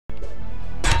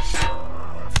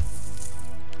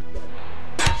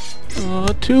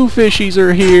Two fishies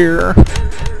are here.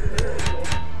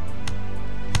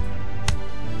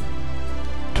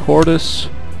 Tortoise,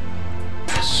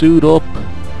 suit up.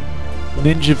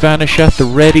 Ninja vanish at the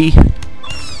ready.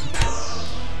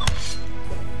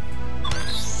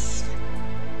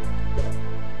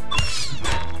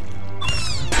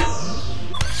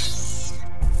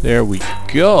 There we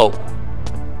go.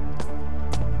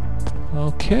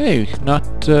 Okay, not,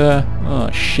 oh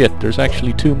shit, there's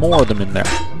actually two more of them in there.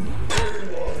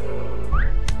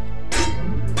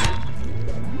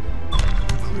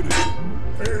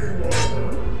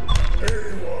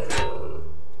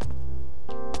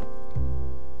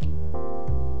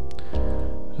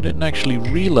 I didn't actually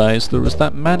realize there was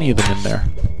that many of them in there.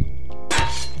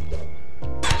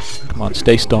 Come on,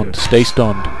 stay stunned, stay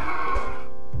stunned.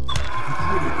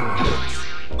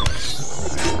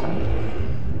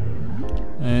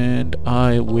 And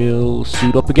I will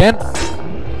suit up again.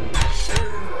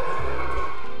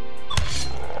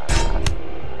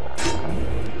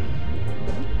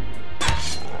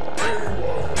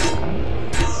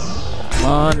 Come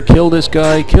on, kill this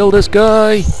guy, kill this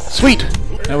guy! Sweet!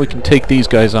 Now we can take these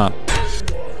guys on.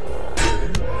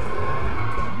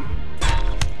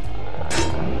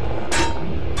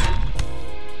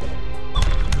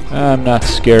 I'm not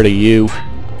scared of you.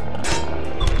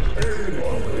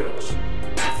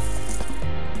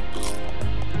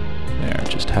 There,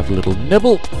 just have a little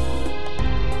nibble.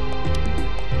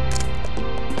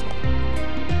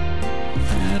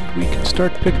 And we can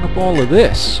start picking up all of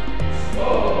this.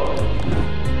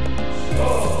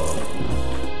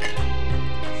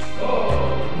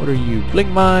 What are you?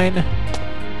 Bling mine?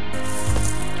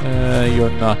 You're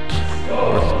not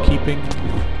worth keeping.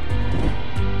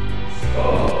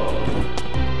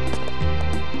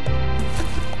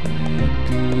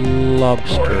 And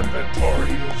lobster.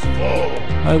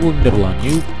 I will nibble on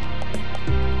you.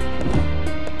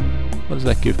 What does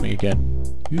that give me again?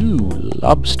 Ooh,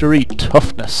 lobstery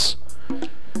toughness.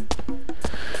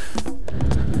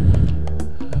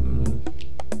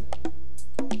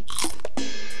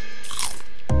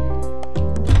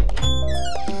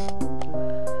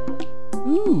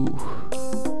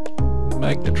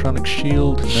 Magnetronic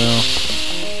shield, no.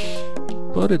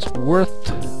 But it's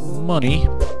worth money.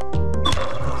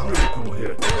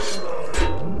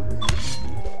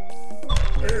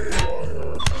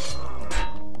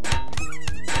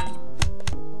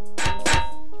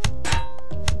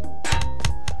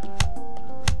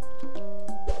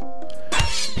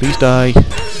 Please die.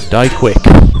 Die quick.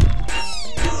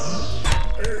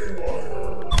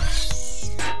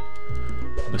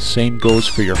 The same goes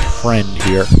for your friend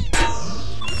here.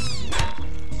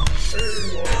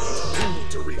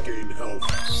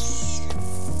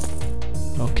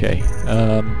 Okay,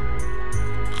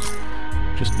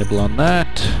 just nibble on that.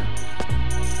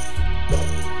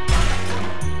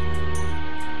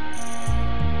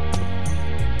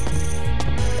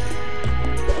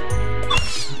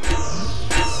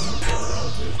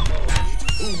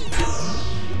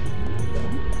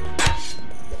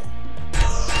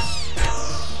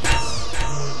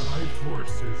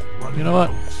 You know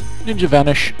what? Ninja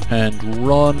vanish and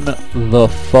run the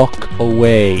fuck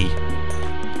away.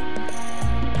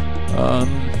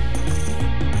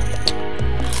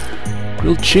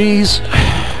 Grilled cheese.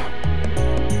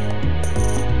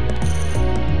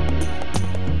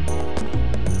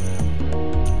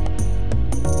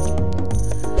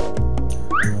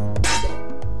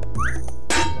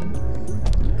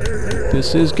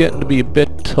 This is getting to be a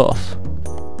bit tough.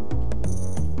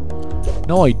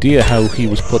 No idea how he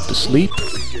was put to sleep.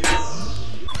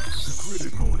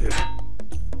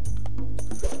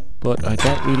 But I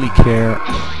don't really care.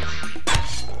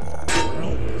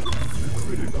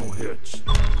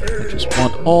 I just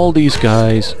want all these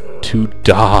guys to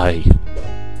die.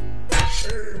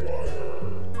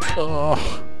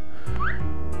 Ugh.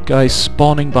 Guys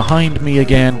spawning behind me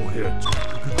again.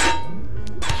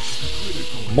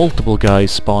 Multiple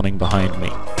guys spawning behind me.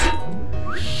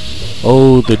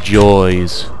 Oh, the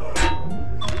joys.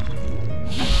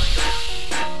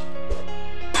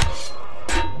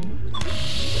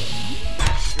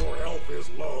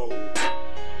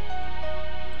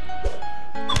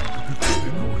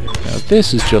 Now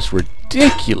this is just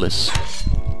ridiculous.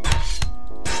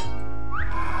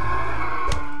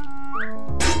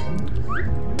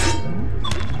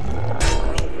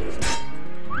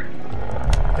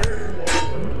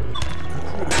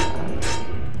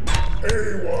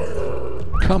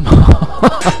 Come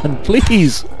on,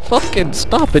 please, fucking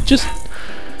stop it, just...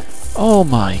 Oh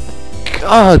my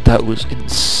god, that was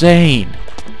insane.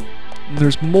 And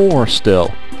there's more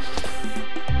still.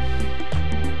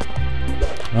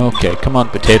 Okay, come on,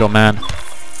 Potato Man.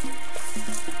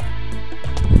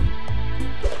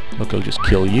 Look, I'll just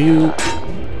kill you.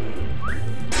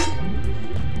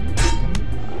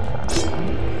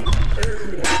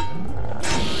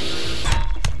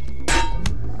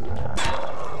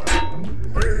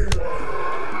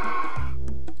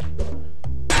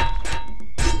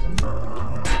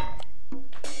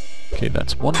 Okay,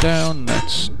 that's one down,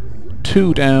 that's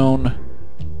two down.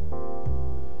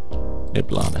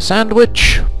 Nibble on a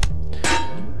sandwich.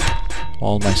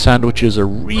 All my sandwiches are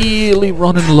really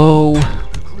running low.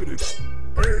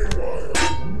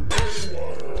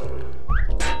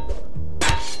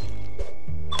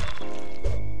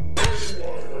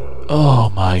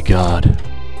 Oh my god.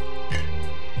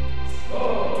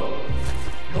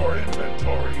 Your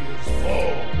inventory is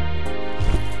full.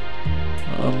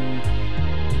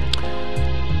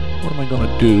 What am I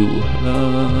gonna do?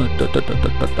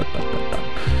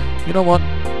 You know what?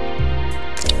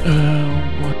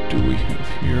 What do we have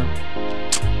here?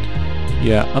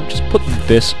 Yeah, I'm just putting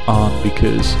this on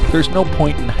because there's no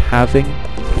point in having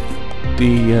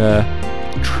the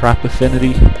trap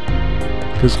affinity,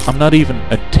 because I'm not even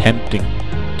attempting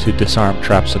to disarm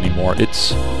traps anymore.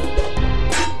 It's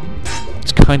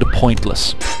kind of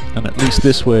pointless, and at least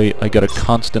this way I get a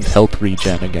constant health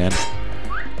regen again,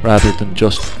 rather than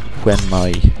just when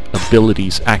my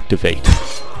abilities activate.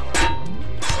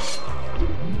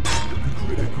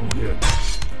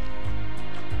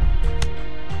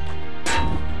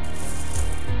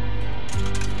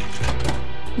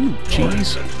 Ooh,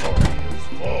 jeez.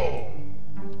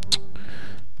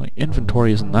 My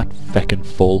inventory isn't that feckin'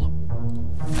 full.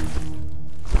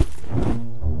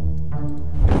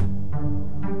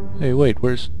 Hey, wait,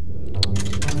 where's...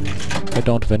 I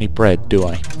don't have any bread, do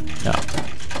I? No.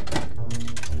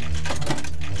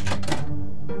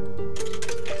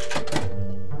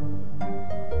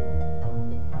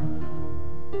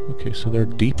 Okay, so they're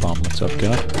deep omelets I've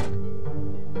got.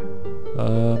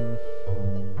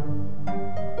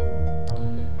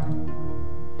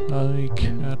 I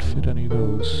can't fit any of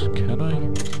those, can I?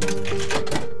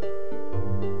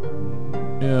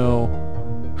 No.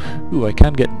 Ooh, I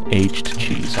can get an aged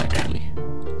cheese, actually.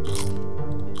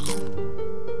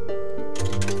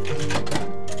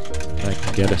 I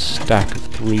can get a stack of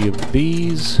 3 of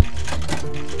these.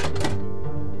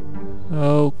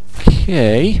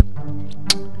 Okay.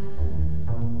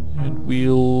 And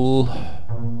we'll...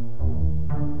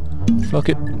 fuck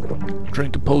it.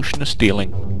 Drink a potion of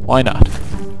stealing. Why not?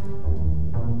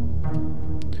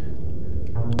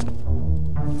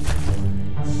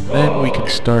 Then we can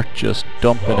start just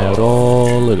dumping out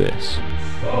all of this.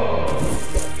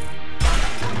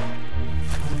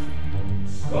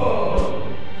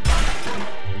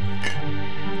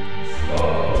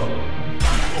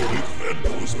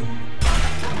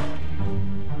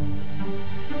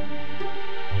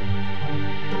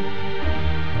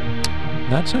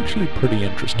 That's actually pretty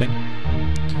interesting.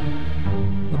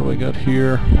 What do I got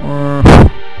here?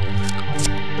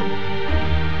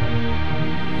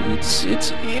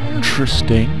 It's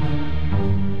interesting.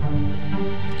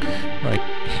 Right,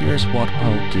 here's what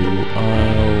I'll do.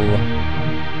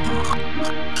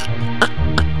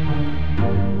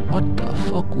 What the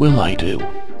fuck will I do?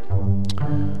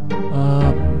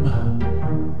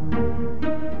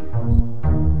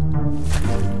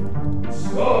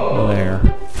 There.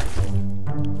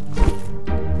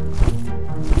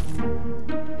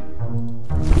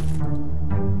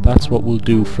 That's what we'll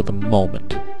do for the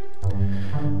moment.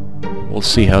 We'll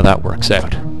see how that works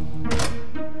out.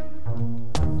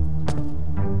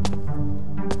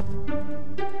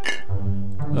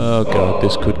 Oh god,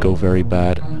 this could go very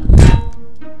bad.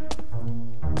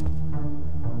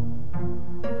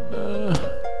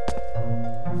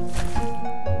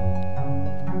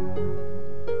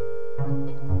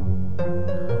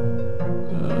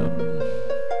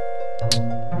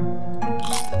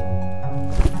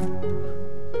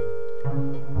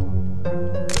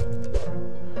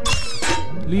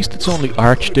 At least it's only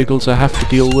Diggles I have to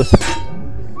deal with.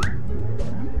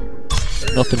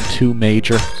 Nothing too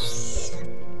major.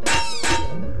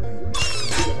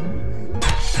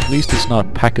 At least it's not a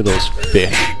pack of those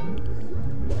fish.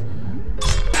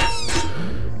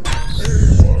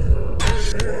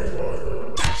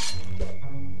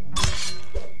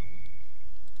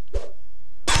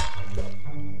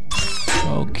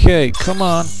 Okay, come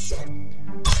on.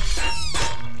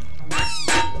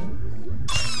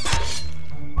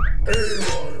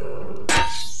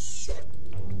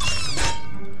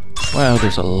 Wow,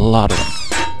 there's a lot of them.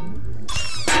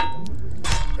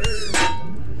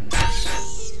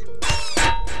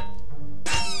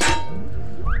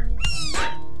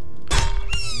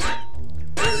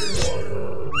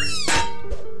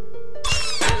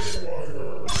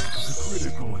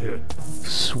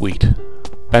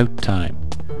 about time.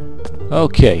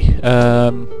 Okay,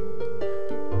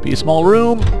 be a small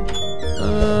room?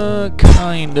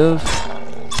 Kind of.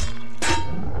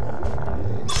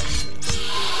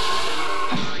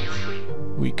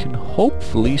 We can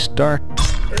hopefully start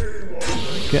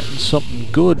getting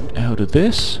something good out of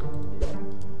this.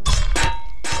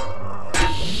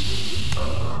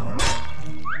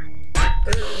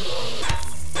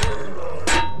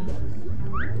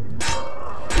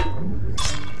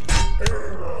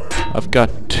 I've got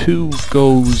 2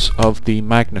 goes of the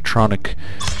magnetronic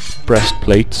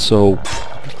breastplate, so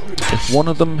if one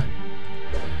of them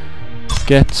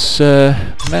gets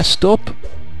messed up,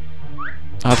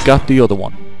 I've got the other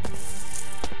one.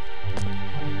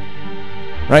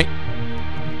 Right,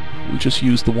 we'll just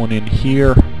use the one in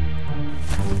here.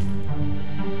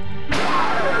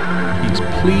 He's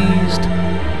pleased,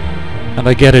 and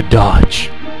I get a dodge.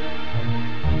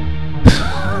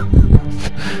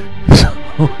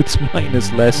 So it's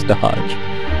minus less dodge.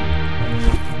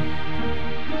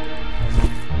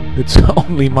 It's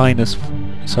only minus,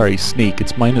 sorry, sneak.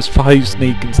 It's minus 5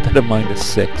 sneak instead of minus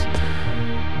 6.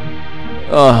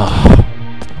 Ugh,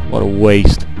 what a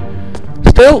waste.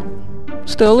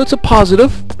 Still, it's a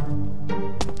positive.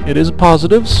 It is a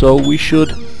positive, so we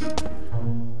should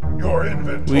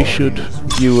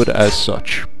view it as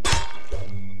such.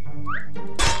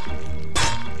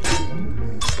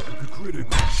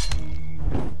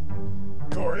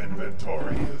 Your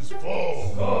inventory is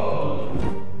full.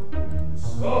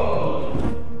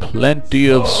 Plenty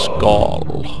of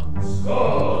skull.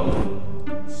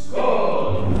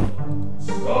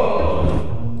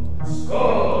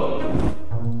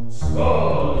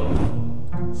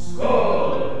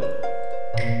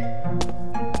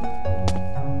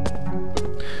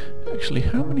 Actually,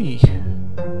 how many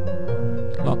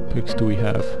lockpicks do we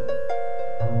have?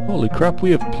 Holy crap,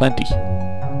 we have plenty.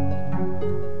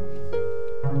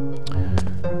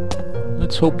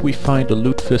 Let's hope we find a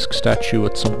Lutefisk statue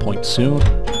at some point soon.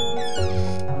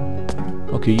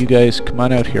 Okay, you guys, come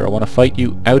on out here. I want to fight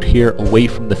you out here away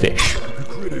from the fish.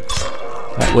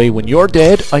 That way, when you're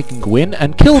dead, I can go in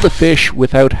and kill the fish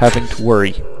without having to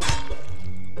worry.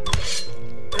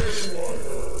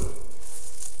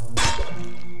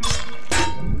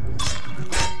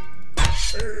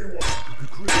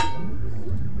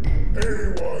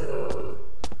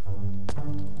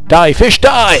 Die, fish,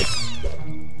 die!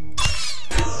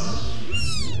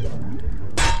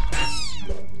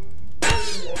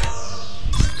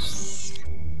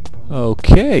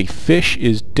 Okay, fish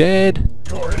is dead.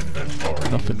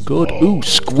 Nothing good. Ooh,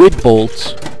 squid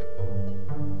bolts.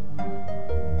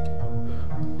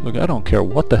 Look, I don't care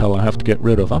what the hell I have to get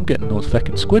rid of. I'm getting those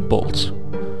feckin' squid bolts.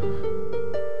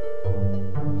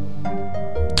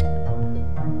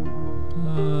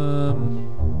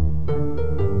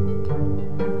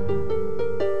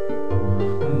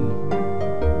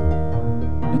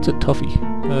 It's a toughie.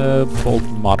 Bolt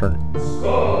modern.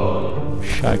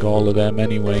 Shag all of them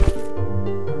anyway.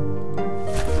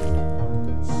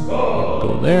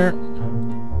 Go there.